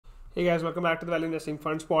Hey guys, welcome back to the Value Investing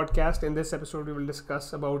Funds podcast. In this episode, we will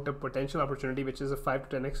discuss about a potential opportunity, which is a 5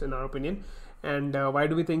 to 10x in our opinion. And why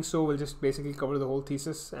do we think so? We'll just basically cover the whole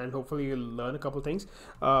thesis, and hopefully you'll learn a couple things.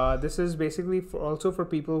 This is basically also for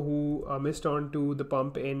people who missed on to the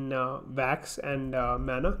pump in VAX and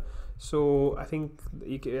Mana. So I think,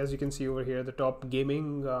 as you can see over here, the top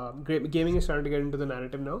gaming is starting to get into the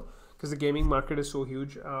narrative now, because the gaming market is so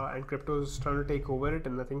huge and crypto is trying to take over it,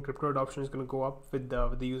 and I think crypto adoption is going to go up with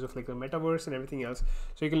the use of like the metaverse and everything else.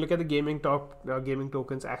 So you can look at the gaming gaming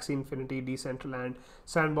tokens: Axie Infinity, Decentraland,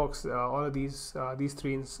 Sandbox. All of these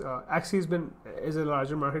three. Axie is a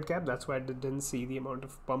larger market cap. That's why I didn't see the amount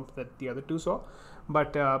of pump that the other two saw.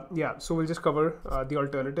 But yeah, so we'll just cover the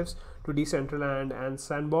alternatives to Decentraland and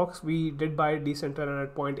Sandbox. We did buy Decentraland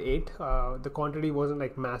at 0.8. The quantity wasn't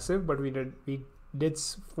like massive, but we did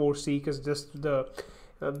foresee, because just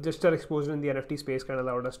our exposure in the NFT space kind of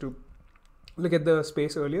allowed us to look at the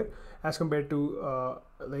space earlier as compared to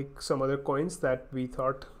like some other coins that we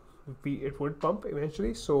thought it would pump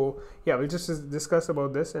eventually. So yeah, we'll just discuss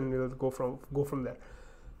about this and we'll go from there.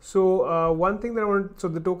 So one thing that so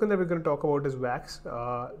the token that we're going to talk about is VAX.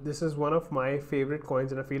 This is one of my favorite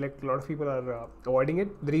coins, and I feel like a lot of people are avoiding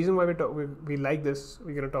it. The reason why we like this,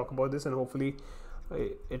 we're going to talk about this, and hopefully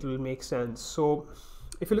it will make sense. So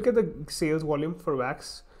if you look at the sales volume for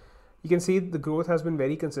VAX, you can see the growth has been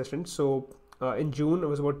very consistent. So in June it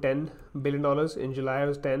was about $10 billion, in July it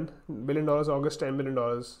was $10 billion, August $10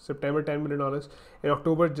 billion, September $10 billion, in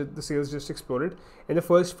October the sales just exploded. In the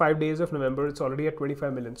first 5 days of November it's already at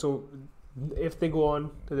 25 million. So if they go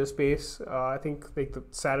on to this pace, I think like the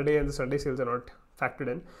Saturday and the Sunday sales are not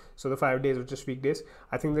factored in, so the 5 days, which is weekdays,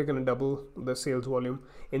 I think they're going to double the sales volume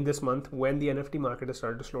in this month when the NFT market has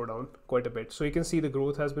started to slow down quite a bit. So you can see the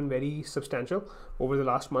growth has been very substantial over the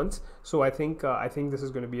last months. So I think this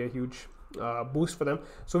is going to be a huge boost for them.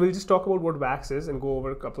 So we'll just talk about what VAX is and go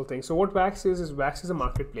over a couple of things. So what VAX is VAX is a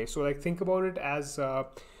marketplace. So like think about it as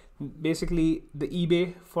basically the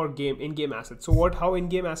eBay for in-game assets. So how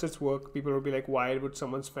in-game assets work, people will be like, why would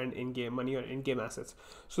someone spend in-game money on in-game assets?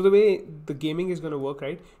 So the way the gaming is going to work,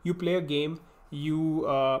 right, you play a game, you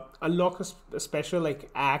unlock a special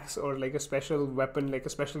like axe or like a special weapon, like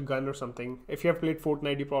a special gun or something. If you have played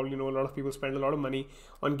Fortnite, you probably know a lot of people spend a lot of money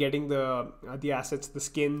on getting the assets, the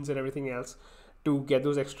skins and everything else to get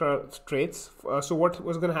those extra traits. So what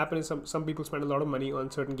was going to happen is some people spend a lot of money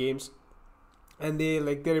on certain games, and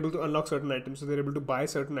they're able to unlock certain items, so they're able to buy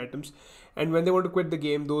certain items, and when they want to quit the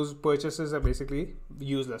game, those purchases are basically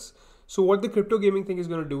useless. So what the crypto gaming thing is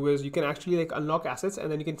going to do is you can actually like unlock assets,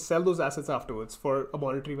 and then you can sell those assets afterwards for a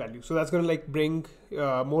monetary value. So that's going to like bring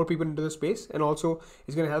more people into the space, and also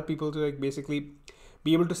it's going to help people to like basically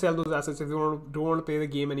be able to sell those assets. If they don't want to play the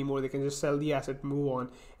game anymore, they can just sell the asset, move on,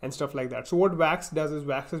 and stuff like that. So what VAX does is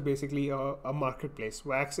VAX is basically a marketplace.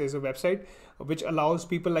 VAX is a website which allows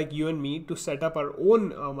people like you and me to set up our own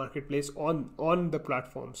marketplace on the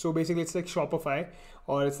platform. So basically it's like Shopify,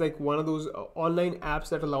 or it's like one of those online apps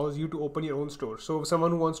that allows you to open your own store. So if someone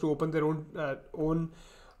who wants to open their own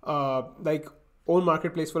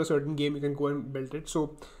marketplace for a certain game, you can go and build it.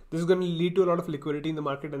 So this is going to lead to a lot of liquidity in the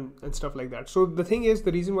market and stuff like that. So the thing is,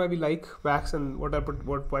 the reason why we like VAX and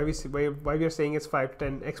why we are saying it's 5 to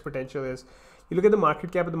 10x potential is, you look at the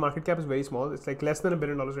market cap, but the market cap is very small. It's like less than $1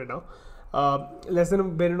 billion right now. Less than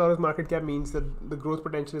 $1 billion market cap means that the growth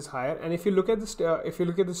potential is higher. And if you look at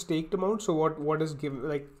the staked amount, so what is given,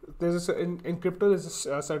 like in crypto there's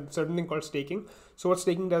a certain thing called staking. So what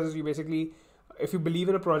staking does is, you basically, if you believe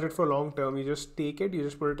in a project for long term, you just take it, you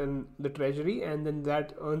just put it in the treasury, and then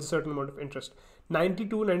that earns a certain amount of interest.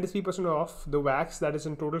 93% of the VAX that is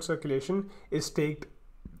in total circulation is staked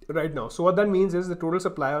right now. So what that means is the total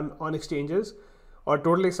supply on exchanges, or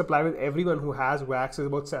total supply with everyone who has VAX, is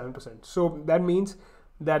about 7%. So that means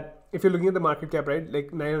that if you're looking at the market cap, right,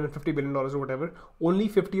 like $950 billion or whatever, only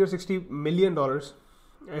 $50 or $60 million,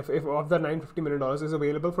 if of the $950 million, is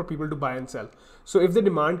available for people to buy and sell. So if the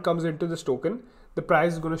demand comes into this token, the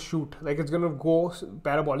price is going to shoot, like it's going to go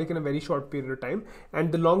parabolic in a very short period of time.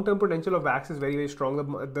 And the long-term potential of VAX is very, very strong.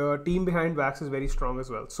 The team behind VAX is very strong as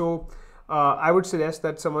well. So I would suggest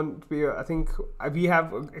that I think we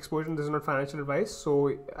have exposure. This is not financial advice.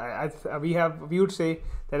 So we would say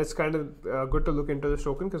that it's kind of good to look into this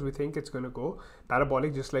token, because we think it's going to go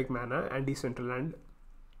parabolic, just like Mana and Decentraland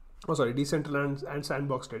and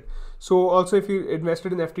Sandbox did. So also, if you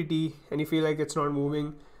invested in FTT and you feel like it's not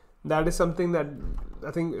moving, that is something that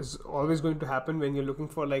I think is always going to happen when you're looking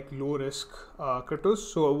for like low risk cryptos.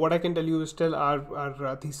 So what I can tell you is still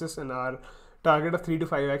our thesis and our target of 3 to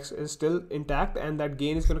 5x is still intact, and that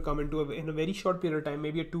gain is going to come into in a very short period of time,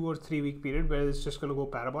 maybe a 2 or 3 week period where it's just going to go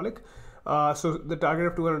parabolic. So the target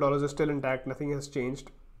of $200 is still intact, nothing has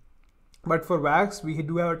changed. But for wax, we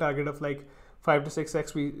do have a target of like 5 to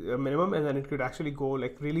 6x minimum, and then it could actually go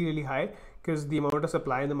like really high, because the amount of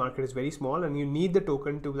supply in the market is very small, and you need the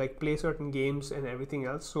token to like play certain games and everything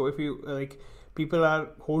else. So if you like, people are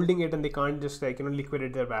holding it and they can't just like,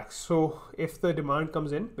 liquidate their wax. So if the demand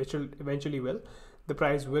comes in, which will eventually the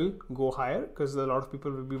price will go higher, because a lot of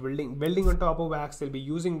people will be building on top of wax. They'll be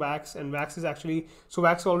using wax, and wax is actually, so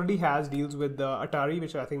wax already has deals with Atari,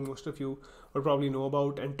 which I think most of you will probably know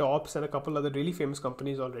about, and Tops, and a couple other really famous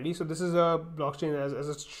companies already. So this is a blockchain,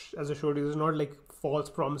 as I showed you, this is not like false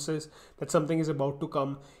promises that something is about to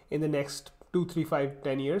come in the next 2, 3, 5,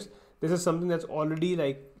 10 years. This is something that's already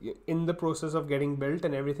like in the process of getting built,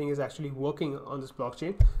 and everything is actually working on this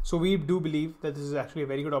blockchain. So we do believe that this is actually a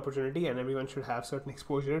very good opportunity, and everyone should have certain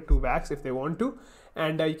exposure to wax if they want to.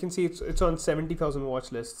 And you can see it's on 70,000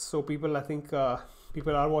 watch lists. So people, I think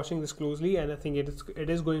people are watching this closely, and I think it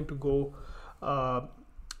is going to go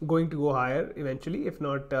higher eventually, if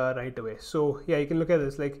not right away. So yeah, you can look at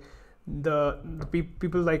this, like the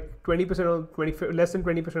people, like 20% or less than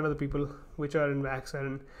 20% of the people which are in wax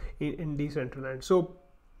are in Decentraland. So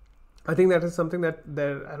I think that is something that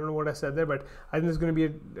I don't know what I said there, but I think there's going to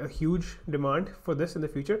be a huge demand for this in the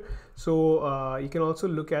future. So you can also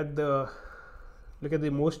look at the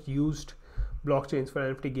most used blockchains for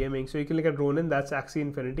NFT gaming. So you can look at Ronin, that's Axie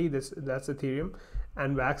Infinity, that's Ethereum,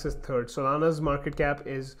 and wax is third. Solana's market cap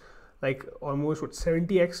is like almost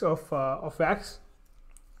 70x of wax,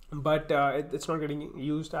 but it's not getting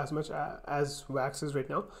used as much as wax is right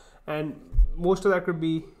now, and most of that could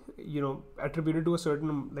be attributed to a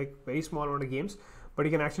certain like very small amount of games, but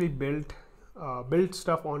you can actually build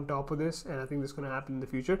stuff on top of this, and I think this is going to happen in the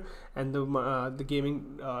future, and the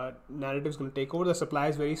gaming narrative is going to take over. The supply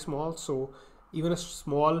is very small, so even a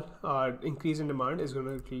small increase in demand is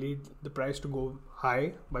going to lead the price to go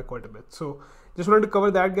high by quite a bit. So just wanted to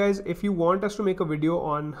cover that, guys. If you want us to make a video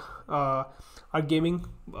on our gaming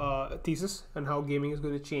thesis and how gaming is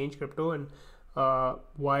going to change crypto, and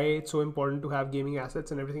why it's so important to have gaming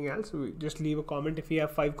assets and everything else, just leave a comment. If we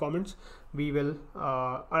have 5 comments, we will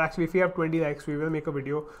or actually if we have 20 likes, we will make a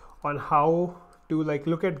video on how to like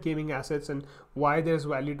look at gaming assets and why there's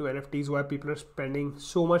value to NFTs, why people are spending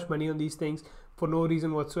so much money on these things for no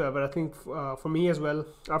reason whatsoever. I think for me as well,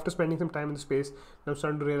 after spending some time in the space, I'm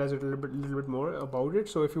starting to realize a little bit more about it.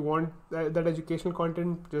 So if you want that educational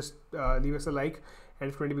content, just leave us a like, and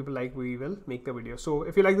if 20 people like, we will make the video. So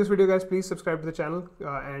if you like this video, guys, please subscribe to the channel,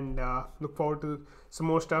 and look forward to some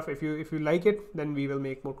more stuff. If you like it, then we will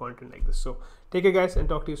make more content like this. So take care, guys, and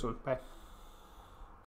talk to you soon. Bye.